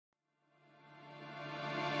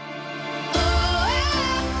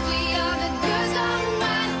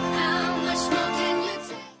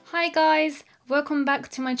guys, welcome back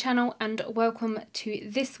to my channel and welcome to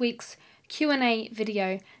this week's Q&A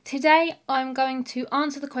video. Today I'm going to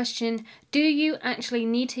answer the question, do you actually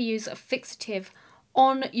need to use a fixative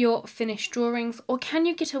on your finished drawings, or can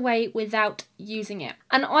you get away without using it?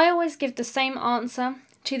 And I always give the same answer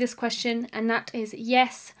to this question, and that is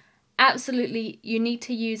yes, absolutely you need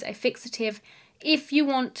to use a fixative if you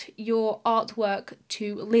want your artwork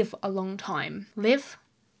to live a long time.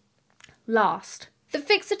 Last. The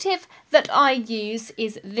fixative that I use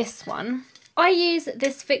is this one. I use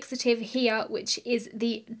this fixative here, which is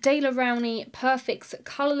the Daler-Rowney Perfix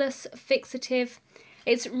Colourless Fixative.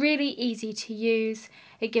 It's really easy to use.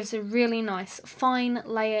 It gives a really nice fine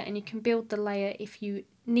layer, and you can build the layer if you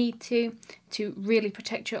need to really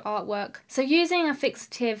protect your artwork. So using a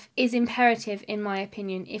fixative is imperative in my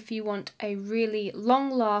opinion if you want a really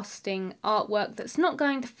long-lasting artwork that's not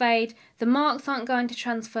going to fade. The marks aren't going to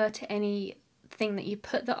transfer to anything that you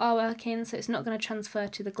put the artwork in, so it's not going to transfer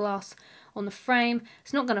to the glass on the frame,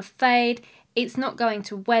 it's not going to fade, it's not going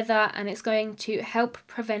to weather, and it's going to help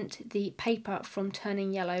prevent the paper from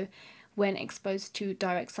turning yellow when exposed to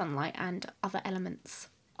direct sunlight and other elements.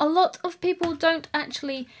 A lot of people don't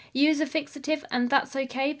actually use a fixative, and that's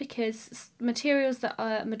okay because materials that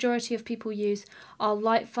a majority of people use are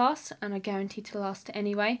light fast and are guaranteed to last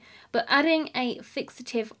anyway. But adding a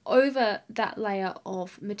fixative over that layer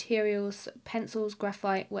of materials, pencils,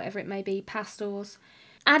 graphite, whatever it may be, pastels,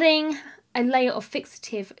 adding a layer of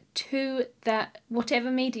fixative to that whatever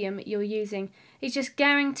medium you're using is just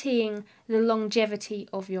guaranteeing the longevity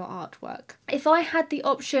of your artwork. If I had the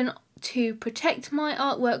option to protect my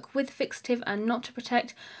artwork with fixative and not to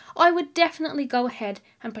protect, I would definitely go ahead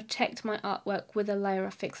and protect my artwork with a layer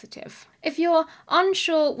of fixative. If you're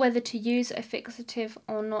unsure whether to use a fixative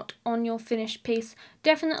or not on your finished piece,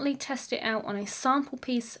 definitely test it out on a sample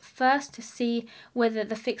piece first to see whether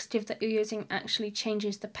the fixative that you're using actually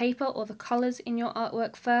changes the paper or the colours in your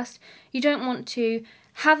artwork first. You don't want to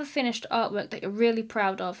have a finished artwork that you're really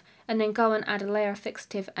proud of and then go and add a layer of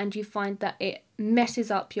fixative and you find that it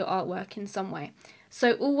messes up your artwork in some way.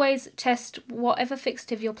 So always test whatever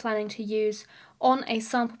fixative you're planning to use on a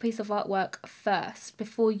sample piece of artwork first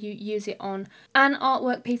before you use it on an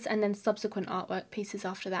artwork piece and then subsequent artwork pieces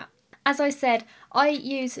after that. As I said, I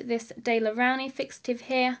use this Daler-Rowney fixative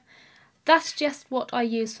here. That's just what I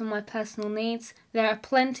use for my personal needs. There are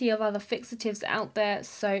plenty of other fixatives out there,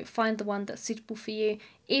 so find the one that's suitable for you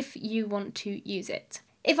if you want to use it.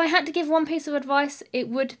 If I had to give one piece of advice, it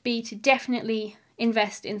would be to definitely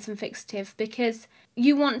invest in some fixative because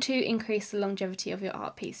you want to increase the longevity of your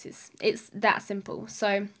art pieces. It's that simple.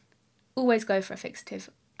 So always go for a fixative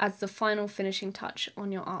as the final finishing touch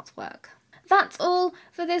on your artwork. That's all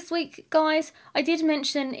for this week, guys. I did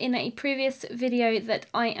mention in a previous video that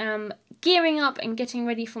I am gearing up and getting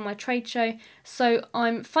ready for my trade show, so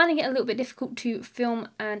I'm finding it a little bit difficult to film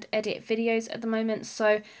and edit videos at the moment,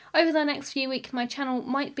 so over the next few weeks my channel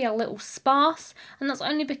might be a little sparse, and that's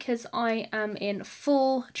only because I am in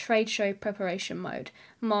full trade show preparation mode.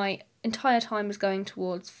 My entire time is going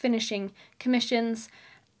towards finishing commissions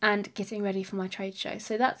and getting ready for my trade show,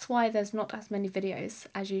 so that's why there's not as many videos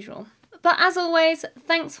as usual. But as always,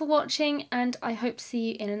 thanks for watching, and I hope to see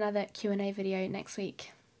you in another Q&A video next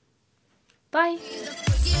week. Bye!